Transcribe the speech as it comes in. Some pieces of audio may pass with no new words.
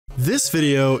This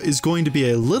video is going to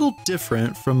be a little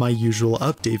different from my usual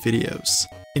update videos.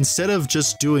 Instead of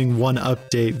just doing one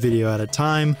update video at a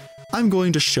time, I'm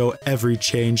going to show every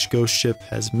change Ghost Ship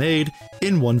has made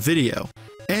in one video.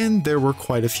 And there were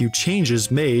quite a few changes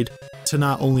made to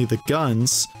not only the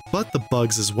guns, but the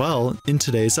bugs as well in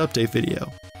today's update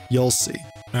video. You'll see.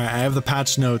 Alright, I have the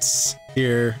patch notes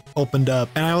here opened up,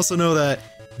 and I also know that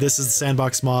this is the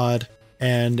sandbox mod,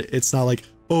 and it's not like,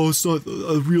 oh, it's not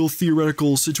a real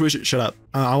theoretical situation. Shut up.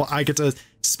 I get to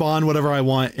spawn whatever I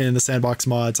want in the sandbox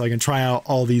mod, so I can try out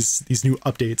all these new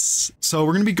updates. So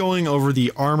we're going to be going over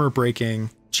the armor breaking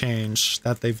change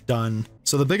that they've done.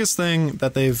 So the biggest thing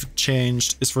that they've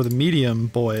changed is for the medium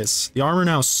boys. The armor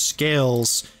now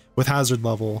scales with hazard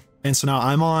level, and so now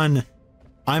I'm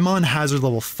on hazard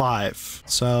level 5.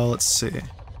 So let's see.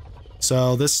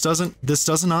 So this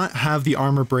does not have the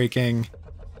armor breaking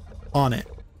on it.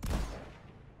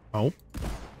 Oh,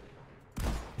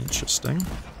 interesting.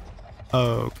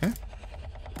 Okay.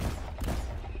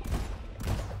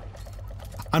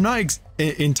 I'm not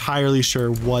entirely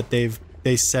sure what they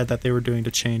said that they were doing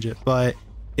to change it, but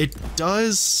it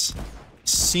does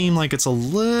seem like it's a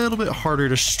little bit harder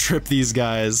to strip these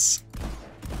guys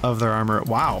of their armor.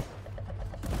 Wow.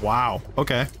 Wow.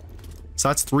 Okay. So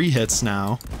that's 3 hits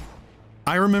now.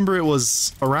 I remember it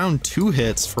was around 2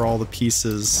 hits for all the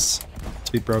pieces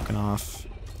to be broken off.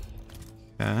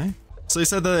 Okay. So they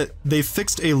said that they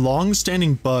fixed a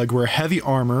long-standing bug where heavy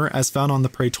armor, as found on the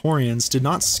Praetorians, did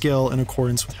not scale in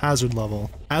accordance with hazard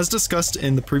level. As discussed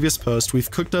in the previous post,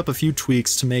 we've cooked up a few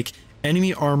tweaks to make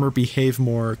enemy armor behave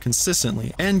more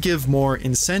consistently and give more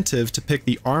incentive to pick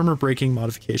the armor breaking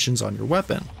modifications on your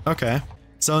weapon. Okay.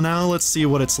 So now let's see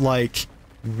what it's like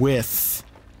with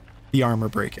the armor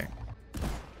breaking.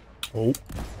 Oh,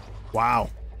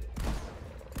 wow.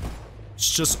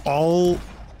 It's just all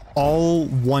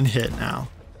one hit now.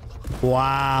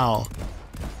 Wow.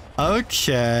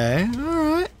 Okay. All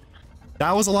right.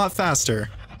 That was a lot faster.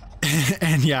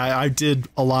 And yeah, I did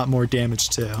a lot more damage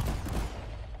too.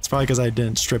 It's probably because I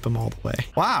didn't strip him all the way.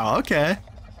 Wow. Okay.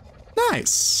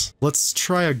 Nice. Let's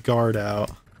try a guard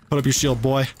out. Put up your shield,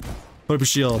 boy. Put up your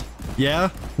shield. Yeah?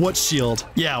 What shield?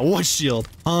 Yeah, what shield?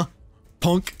 Huh?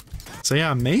 Punk? So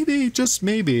yeah, maybe, just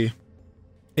maybe,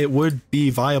 it would be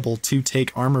viable to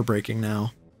take armor breaking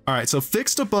now. Alright, so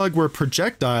fixed a bug where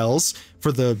projectiles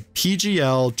for the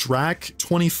PGL, Drac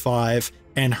 25,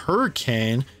 and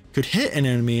Hurricane could hit an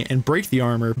enemy and break the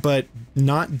armor, but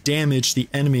not damage the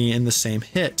enemy in the same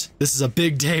hit. This is a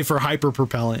big day for Hyper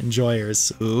Propellant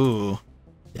enjoyers. Ooh.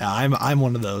 Yeah, I'm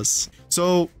one of those.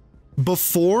 So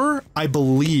before, I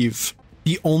believe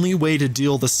the only way to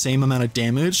deal the same amount of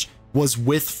damage was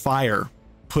with fire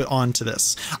put onto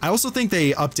this. I also think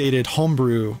they updated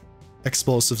homebrew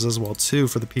explosives as well too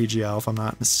for the PGL, if I'm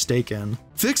not mistaken.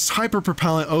 Fixed Hyper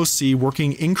Propellant OC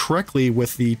working incorrectly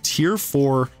with the Tier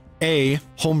 4A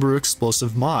homebrew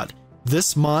explosive mod.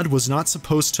 This mod was not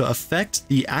supposed to affect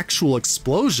the actual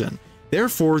explosion.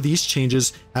 Therefore, these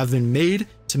changes have been made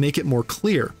to make it more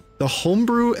clear. The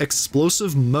homebrew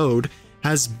explosive mode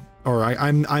has, or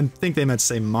I think they meant to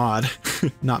say mod,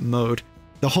 not mode.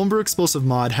 The homebrew explosive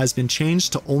mod has been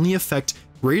changed to only affect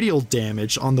radial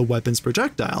damage on the weapon's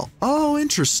projectile. Oh,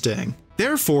 interesting.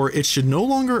 Therefore, it should no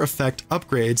longer affect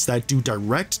upgrades that do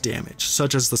direct damage,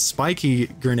 such as the spiky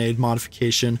grenade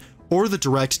modification or the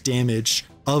direct damage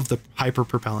of the Hyper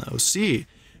Propellant OC.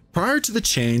 Prior to the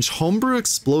change, homebrew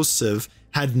explosive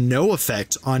had no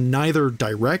effect on neither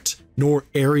direct nor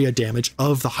area damage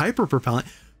of the Hyper Propellant.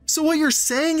 So what you're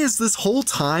saying is this whole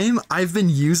time I've been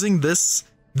using this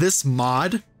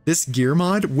mod, this gear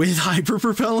mod with Hyper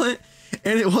Propellant,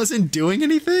 and it wasn't doing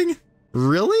anything?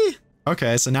 Really?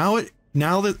 Okay, so now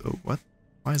that, oh, what?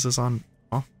 Why is this on?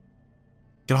 Oh,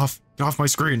 get off my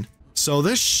screen. So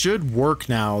this should work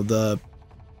now.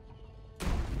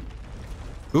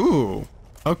 Ooh,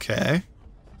 okay.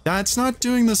 That's not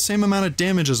doing the same amount of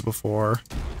damage as before.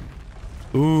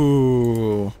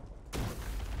 Ooh.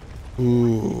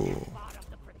 Ooh.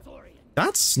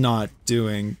 That's not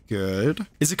doing good.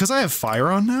 Is it because I have fire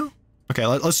on now? Okay,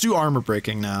 let's do armor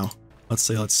breaking now. Let's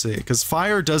see, because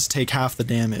fire does take half the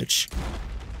damage.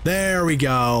 There we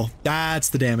go. That's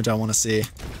the damage I want to see.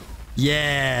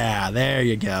 Yeah, there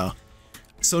you go.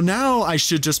 So now I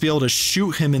should just be able to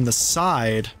shoot him in the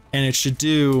side, and it should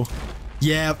do,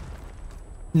 yeah,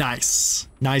 nice.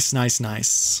 Nice, nice,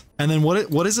 nice. And then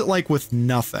what is it like with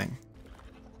nothing?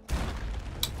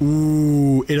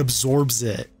 Ooh, it absorbs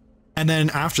it. And then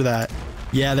after that,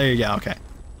 yeah, there you go, okay.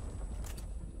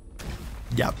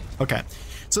 Yep, okay.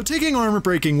 So taking armor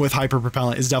breaking with Hyper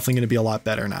Propellant is definitely going to be a lot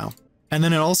better now. And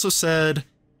then it also said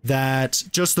that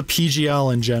just the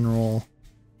PGL in general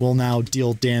will now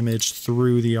deal damage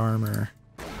through the armor.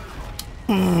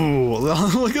 Ooh,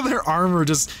 look at their armor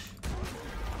just...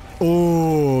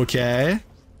 Ooh, okay.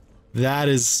 That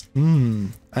is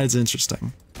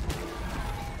interesting.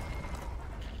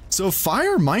 So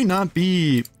fire might not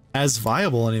be as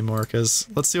viable anymore, because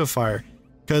let's see what fire...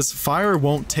 Because fire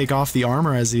won't take off the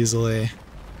armor as easily.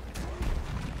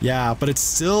 Yeah, but it's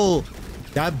still...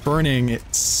 That burning, it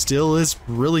still is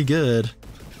really good.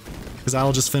 Because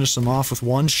that'll just finish them off with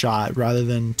one shot rather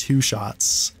than 2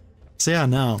 shots. So yeah,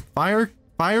 no.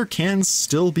 Fire can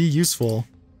still be useful.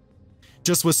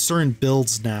 Just with certain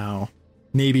builds now,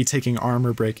 maybe taking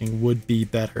armor breaking would be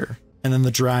better. And then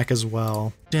the Drac as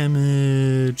well.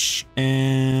 Damage,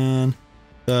 and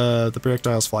the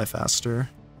projectiles fly faster.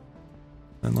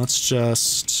 And let's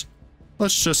just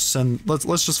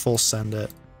full send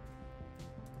it.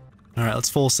 All right, let's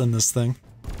full send this thing.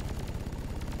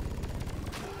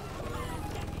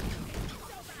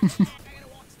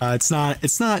 It's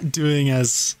not doing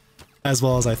as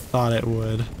well as I thought it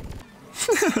would.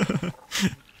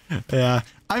 Yeah,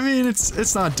 I mean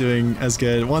it's not doing as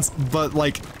good but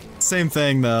like same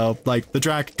thing though. Like the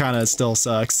Drac kind of still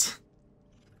sucks,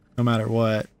 no matter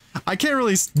what. I can't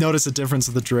really notice a difference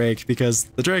with the Drake because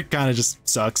the Drake kind of just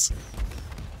sucks.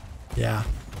 Yeah,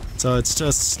 so it's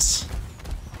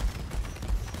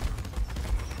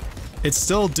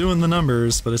still doing the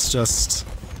numbers, but it's just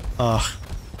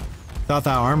without that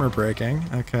armor breaking.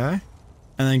 Okay, and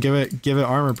then give it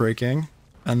armor breaking,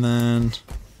 and then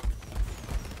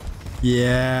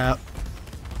yeah,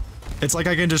 it's like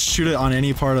I can just shoot it on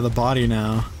any part of the body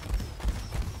now,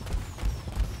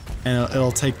 and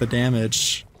it'll take the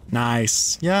damage.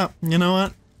 Nice. Yeah, you know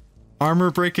what? Armor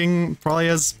breaking probably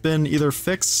has been either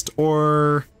fixed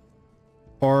or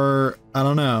I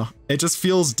don't know. It just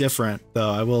feels different though,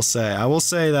 I will say. I will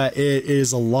say that it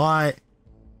is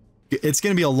it's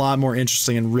going to be a lot more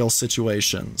interesting in real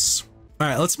situations. All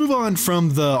right, let's move on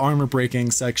from the armor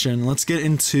breaking section. Let's get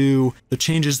into the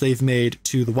changes they've made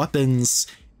to the weapons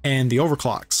and the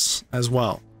overclocks as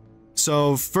well.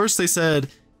 So first they said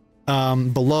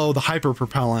below the Hyper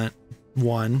Propellant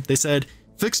one, they said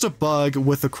fixed a bug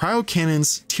with the cryo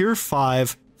cannon's tier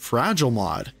 5 fragile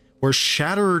mod, where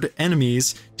shattered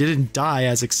enemies didn't die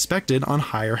as expected on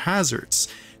higher hazards.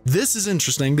 This is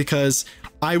interesting because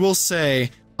I will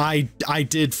say I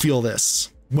did feel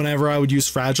this. Whenever I would use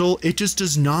fragile, it just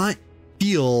does not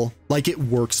feel like it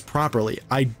works properly.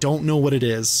 I don't know what it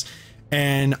is.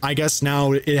 And I guess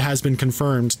now it has been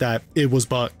confirmed that it was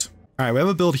bugged. All right, we have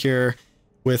a build here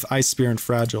with Ice Spear and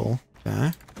Fragile.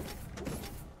 Okay.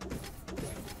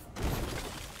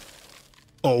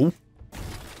 Oh.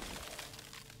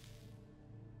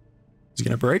 Is he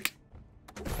gonna break?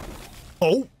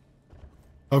 Oh.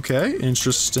 Okay,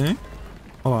 interesting.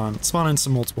 Hold on, spawn in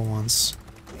some multiple ones.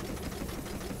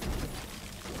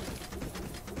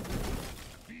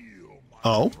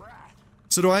 Oh.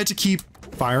 So do I have to keep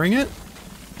firing it?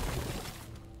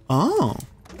 Oh.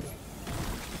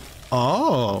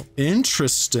 Oh,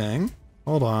 interesting.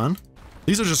 Hold on.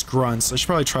 These are just grunts. I should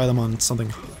probably try them on something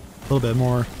a little bit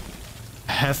more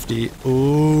hefty.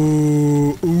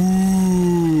 Ooh.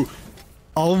 Ooh.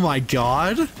 Oh my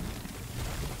god.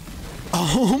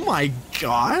 Oh my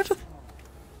god.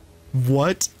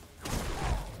 What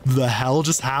the hell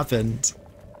just happened?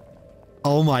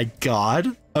 Oh my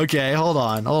god. Okay, hold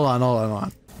on.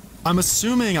 I'm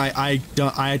assuming I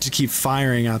had to keep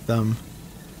firing at them.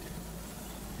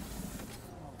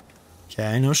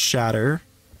 Okay, no shatter.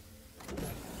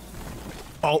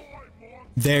 Oh,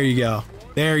 there you go.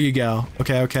 There you go.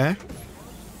 Okay, okay.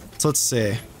 So let's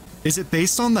see. Is it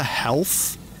based on the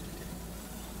health?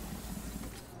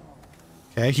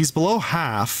 Okay, he's below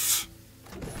half.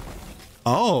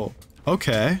 Oh,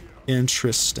 okay.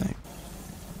 Interesting.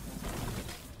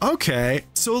 Okay,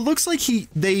 so it looks like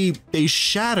they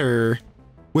shatter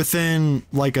within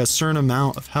like a certain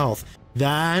amount of health.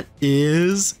 That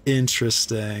is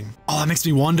interesting. Oh, that makes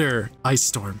me wonder. Ice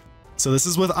Storm. So this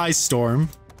is with Ice Storm.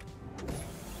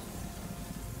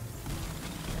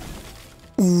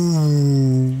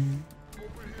 Ooh.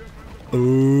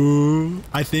 Ooh.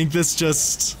 I think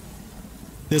this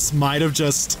might have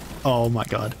just, oh my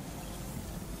god.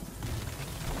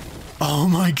 Oh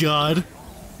my god.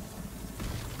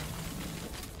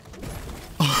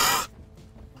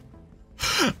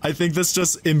 I think this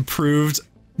just improved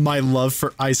my love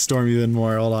for Ice Storm even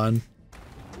more. Hold on.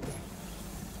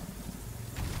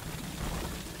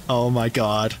 Oh my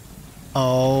god.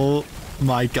 Oh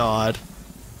my god.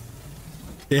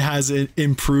 It has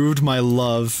improved my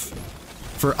love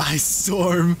for Ice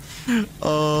Storm.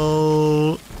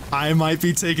 Oh, I might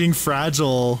be taking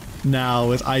Fragile now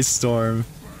with Ice Storm.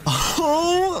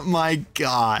 Oh my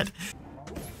god.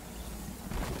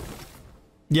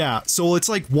 Yeah, so it's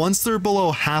like once they're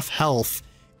below half health,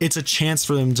 it's a chance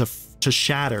for them to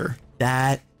shatter.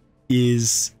 That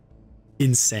is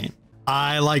insane.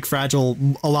 I like Fragile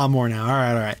a lot more now.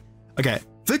 All right. Okay.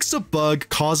 Fixed a bug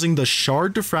causing the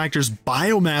Shard Diffractor's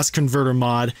biomass converter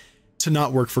mod to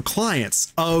not work for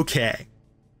clients. Okay.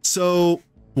 So,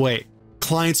 wait.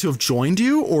 Clients who have joined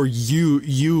you, or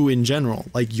you in general,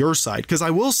 like your side? Because I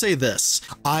will say this.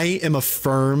 I am a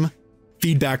firm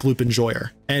feedback loop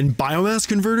enjoyer, and biomass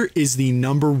converter is the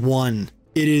 #1.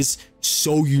 It is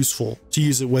so useful to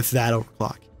use it with that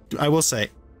overclock. I will say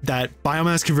that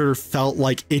biomass converter felt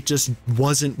like it just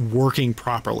wasn't working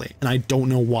properly, and I don't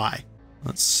know why.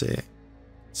 Let's see.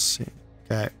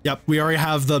 Okay. Yep, we already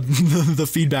have the the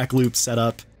feedback loop set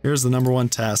up. Here's the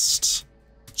 #1 test.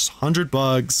 Just 100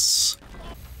 bugs.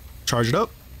 Charge it up.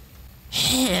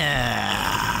 Yeah.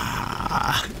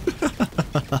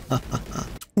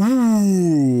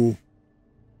 Ooh.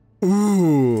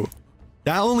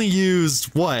 That only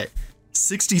used what?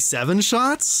 67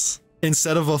 shots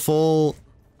instead of a full.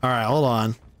 All right, hold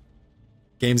on.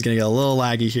 Game's gonna get a little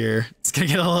laggy here. It's gonna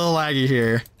get a little laggy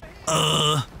here.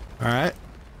 All right.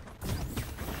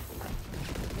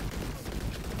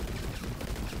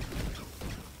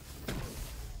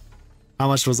 How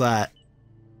much was that?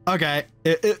 Okay.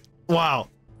 Wow.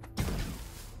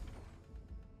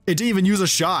 It didn't even use a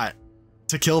shot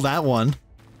to kill that one.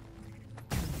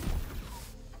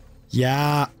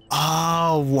 Yeah.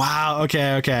 Oh, wow.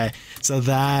 Okay. So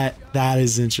that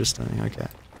is interesting. Okay.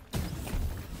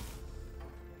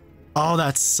 Oh,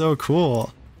 that's so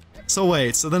cool. So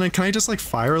wait, so then can I just like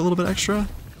fire a little bit extra?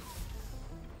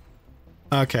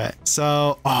 Okay.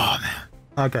 So, oh man.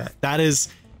 Okay. That is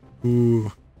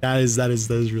really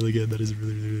good. That is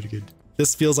really good.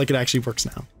 This feels like it actually works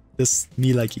now. This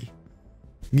me likey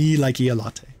a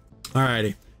latte.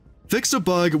 Alrighty. Fixed a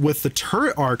bug with the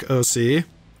turret arc OC, an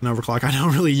overclock I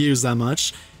don't really use that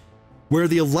much, where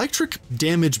the electric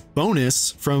damage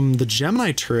bonus from the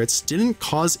Gemini turrets didn't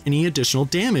cause any additional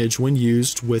damage when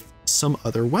used with some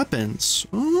other weapons.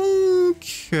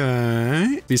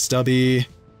 Okay. Be stubby,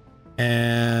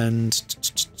 and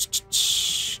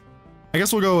I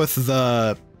guess we'll go with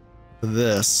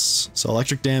this. So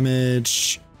electric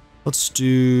damage. Let's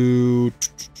do.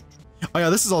 Oh yeah,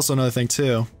 this is also another thing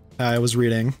too. I was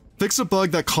reading. Fix a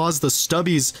bug that caused the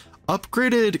Stubby's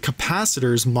upgraded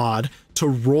capacitors mod to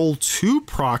roll 2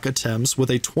 proc attempts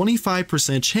with a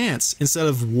 25% chance instead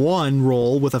of 1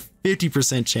 roll with a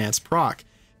 50% chance proc.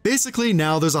 Basically,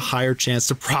 now there's a higher chance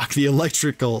to proc the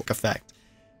electrical effect.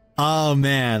 Oh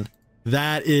man,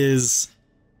 that is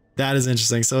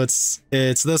interesting. So it's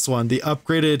this one, the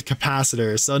upgraded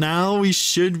capacitor. So now we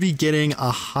should be getting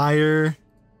a higher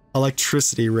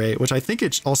electricity rate, which I think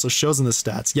it also shows in the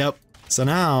stats. Yep. So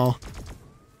now,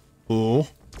 oh,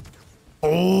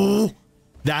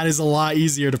 that is a lot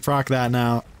easier to proc that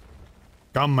now.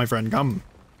 Come, my friend, come.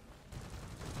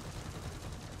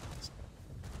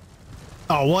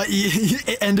 Oh, what?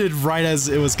 It ended right as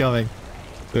it was coming.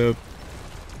 Boop.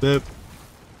 Boop.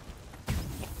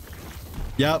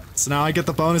 Yep, so now I get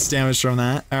the bonus damage from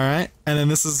that. All right, and then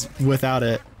this is without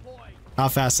it. How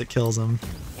fast it kills him.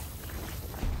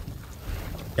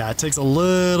 Yeah, it takes a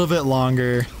little bit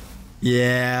longer.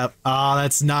 Yeah, oh,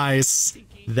 that's nice.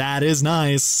 That is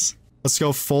nice. Let's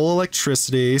go full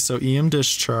electricity, so EM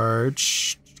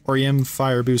discharge, or EM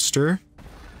fire booster.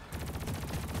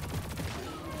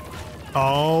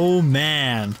 Oh,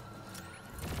 man.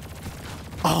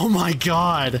 Oh my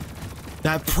god.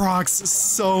 That procs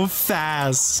so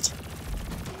fast.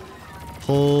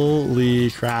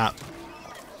 Holy crap.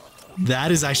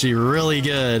 That is actually really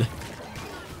good.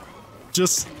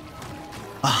 Just,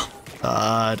 oh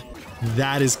god.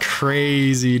 That is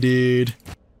crazy, dude.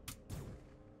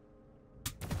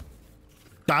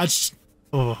 That's,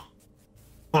 that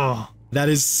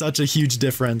is such a huge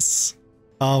difference.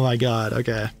 Oh my god,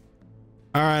 okay.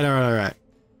 Alright.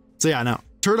 So yeah, no.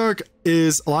 Turret arc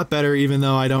is a lot better, even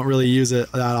though I don't really use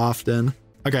it that often.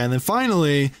 Okay, and then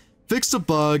finally, fixed a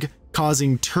bug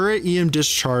causing turret EM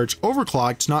discharge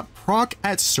overclock to not proc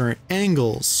at certain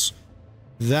angles.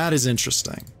 That is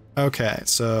interesting. Okay,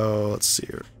 so let's see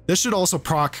here. This should also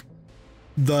proc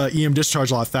the EM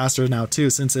discharge a lot faster now too,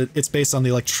 since it's based on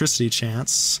the electricity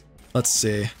chance. Let's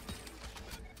see.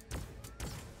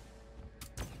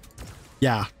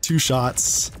 Yeah, 2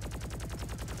 shots.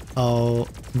 Oh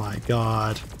my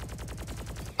god.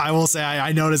 I will say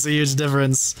I notice a huge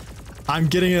difference. I'm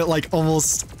getting it like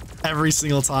almost every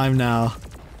single time now.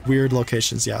 weird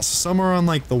locations. Yeah, so some are on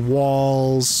like the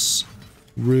walls,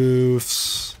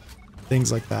 roofs,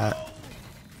 things like that.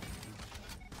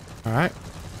 All right.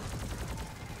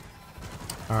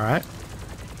 All right.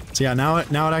 So yeah, now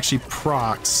it actually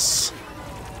procs.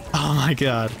 Oh my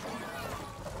god.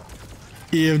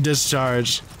 EM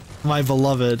discharge, my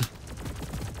beloved.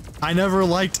 I never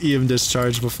liked EM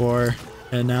discharge before,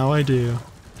 and now I do.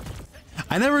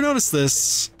 I never noticed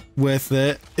this with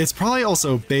it. It's probably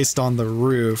also based on the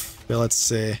roof, but let's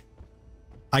see.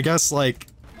 I guess like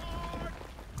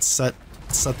set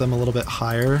them a little bit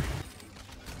higher.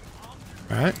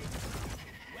 All right.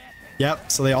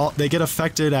 Yep, so they get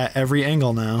affected at every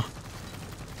angle now.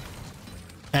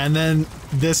 And then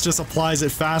this just applies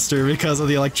it faster because of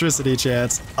the electricity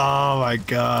chance. Oh my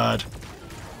god.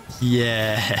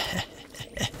 Yeah.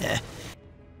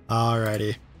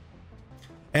 Alrighty.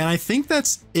 And I think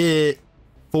that's it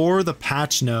for the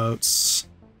patch notes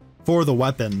for the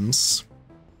weapons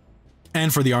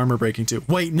and for the armor breaking too.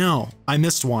 Wait, no, I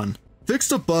missed one.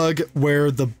 Fixed a bug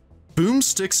where the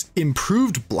boomstick's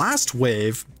improved blast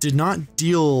wave did not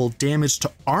deal damage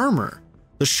to armor.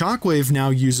 The shockwave now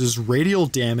uses radial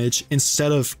damage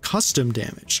instead of custom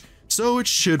damage, so it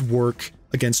should work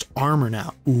against armor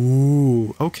now.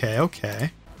 Ooh, okay,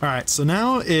 okay. All right, so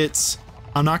now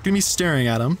I'm not gonna be staring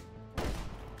at him.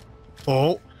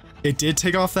 Oh, it did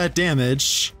take off that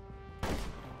damage.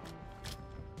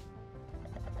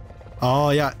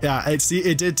 Oh yeah,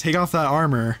 it did take off that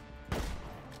armor.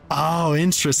 Oh,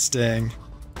 interesting.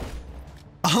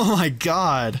 Oh my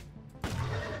god.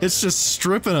 It's just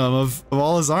stripping him of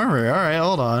all his armor. All right,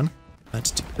 hold on. Let's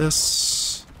do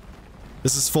this.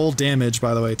 This is full damage,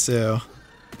 by the way, too.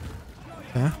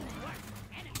 Okay.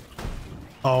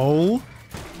 Oh.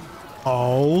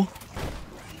 Oh.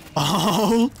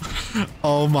 Oh.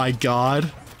 Oh my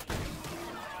god.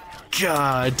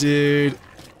 God, dude.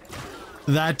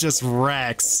 That just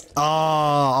wrecks. Oh,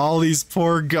 all these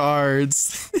poor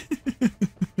guards.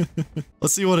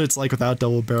 Let's see what it's like without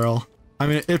double barrel. I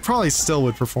mean, it probably still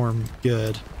would perform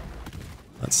good.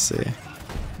 Let's see.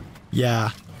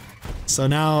 Yeah. So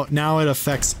now it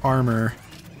affects armor.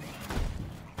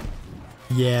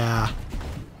 Yeah.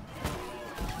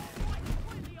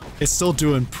 It's still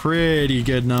doing pretty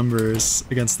good numbers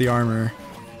against the armor.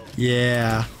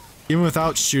 Yeah. Even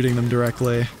without shooting them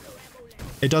directly.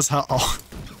 It does help. Oh.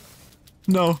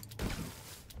 No.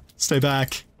 Stay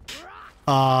back.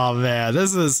 Oh man,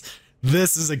 this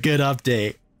is a good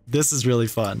update. This is really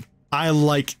fun. I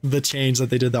like the change that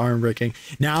they did the armor breaking.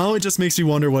 Now it just makes me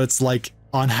wonder what it's like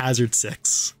on Hazard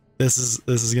 6. This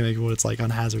is gonna be what it's like on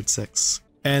Hazard 6.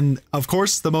 And of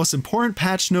course, the most important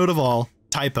patch note of all,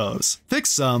 typos.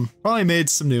 Fixed some, probably made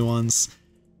some new ones.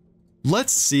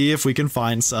 Let's see if we can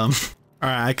find some. All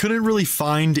right, I couldn't really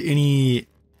find any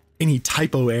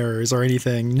typo errors or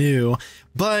anything new,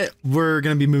 but we're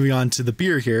going to be moving on to the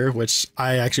beer here, which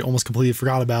I actually almost completely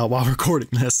forgot about while recording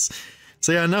this.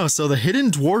 So yeah, no, so the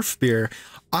Hidden Dwarf beer,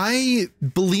 I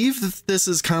believe that this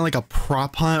is kind of like a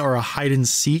prop hunt or a hide and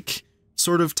seek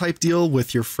sort of type deal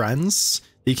with your friends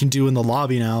that you can do in the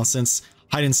lobby now, since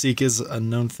hide and seek is a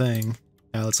known thing.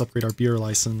 Yeah, let's upgrade our beer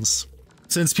license.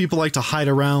 Since people like to hide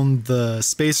around the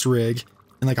space rig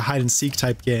in like a hide and seek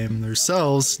type game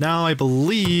themselves, now I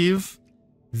believe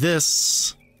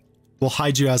this will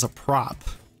hide you as a prop.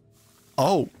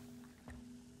 Oh.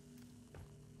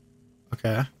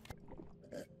 Okay.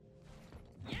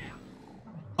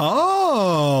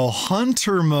 Oh,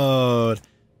 hunter mode.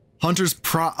 Hunter's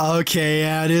prop. Okay,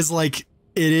 yeah, it is like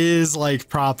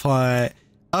prop hunt.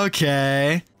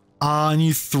 Okay. And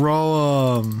you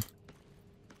throw them.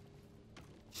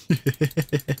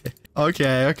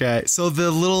 Okay, okay. So the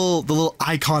little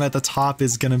icon at the top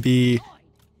is gonna be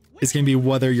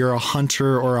whether you're a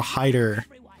hunter or a hider.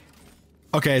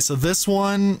 Okay, so this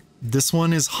one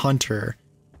is hunter.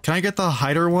 Can I get the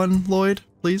hider one, Lloyd,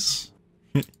 please?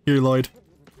 Here, Lloyd.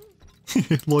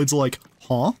 Lloyd's like,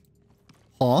 huh?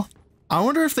 Huh? I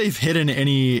wonder if they've hidden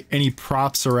any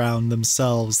props around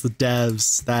themselves, the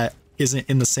devs, that isn't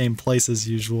in the same place as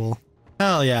usual.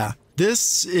 Hell yeah.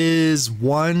 This is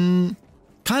one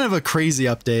kind of a crazy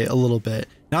update a little bit.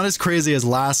 Not as crazy as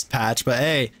last patch, but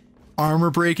hey,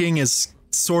 armor breaking is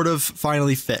sort of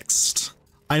finally fixed.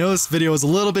 I know this video is a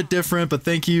little bit different, but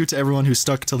thank you to everyone who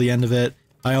stuck till the end of it.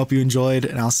 I hope you enjoyed,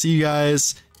 and I'll see you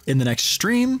guys in the next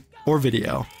stream or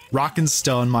video. Rockin'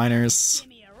 stone, miners.